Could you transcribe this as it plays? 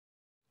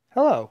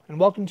Hello, and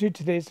welcome to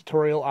today's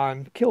tutorial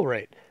on kill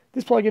rate.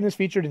 This plugin is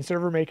featured in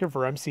Server Maker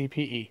for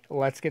MCPE.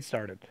 Let's get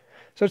started.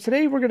 So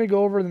today we're going to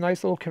go over the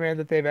nice little command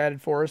that they've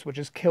added for us, which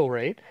is kill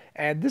rate.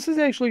 And this is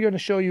actually going to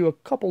show you a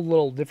couple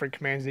little different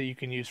commands that you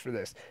can use for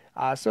this.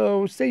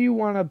 So say you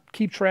want to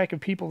keep track of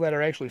people that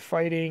are actually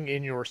fighting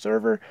in your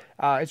server.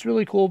 It's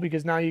really cool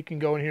because now you can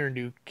go in here and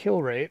do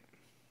kill rate.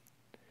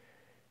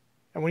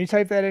 And when you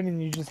type that in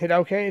and you just hit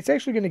OK, it's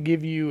actually going to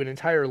give you an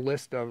entire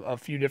list of a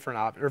few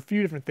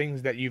different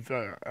things that you've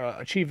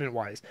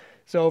achievement-wise.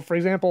 So, for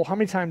example, how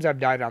many times I've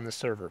died on this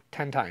server?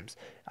 10 times.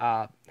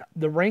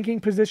 The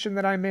ranking position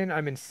that I'm in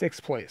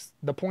 6th place.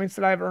 The points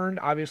that I've earned,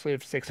 obviously,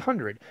 of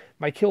 600.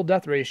 My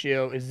kill-death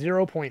ratio is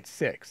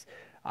 0.6.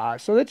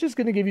 So that's just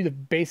going to give you the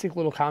basic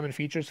little common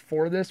features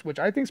for this, which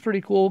I think is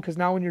pretty cool because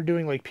now when you're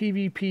doing like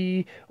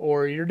PvP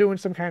or you're doing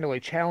some kind of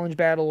like challenge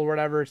battle or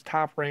whatever, it's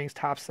top ranks,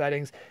 top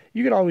settings,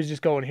 you could always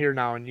just go in here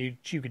now and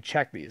you could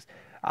check these.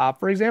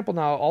 For example,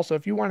 now also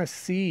if you want to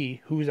see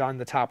who's on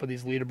the top of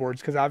these leaderboards,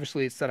 because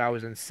obviously it said I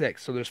was in 6th,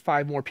 so there's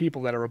 5 more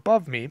people that are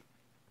above me,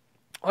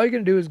 all you're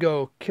going to do is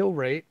go kill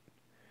rate,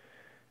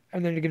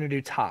 and then you're going to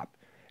do top.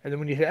 And then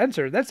when you hit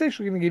enter, that's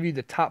actually going to give you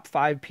the top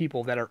 5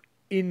 people that are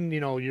in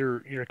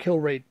your kill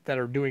rate that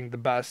are doing the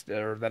best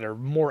or that are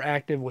more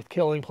active with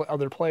killing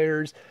other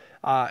players.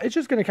 It's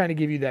just going to kind of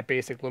give you that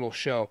basic little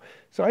show.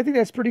 So I think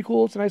that's pretty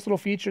cool. It's a nice little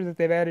feature that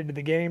they've added to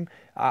the game.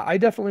 I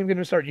definitely am going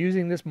to start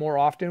using this more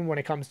often when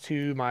it comes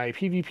to my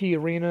PvP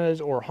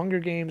arenas or Hunger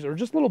Games or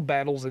just little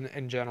battles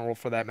in general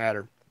for that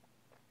matter.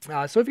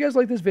 So if you guys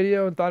liked this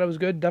video and thought it was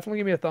good, definitely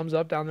give me a thumbs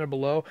up down there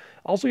below.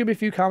 Also give me a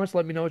few comments,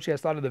 let me know what you guys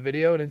thought of the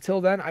video. And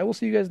until then, I will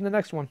see you guys in the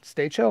next one.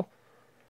 Stay chill.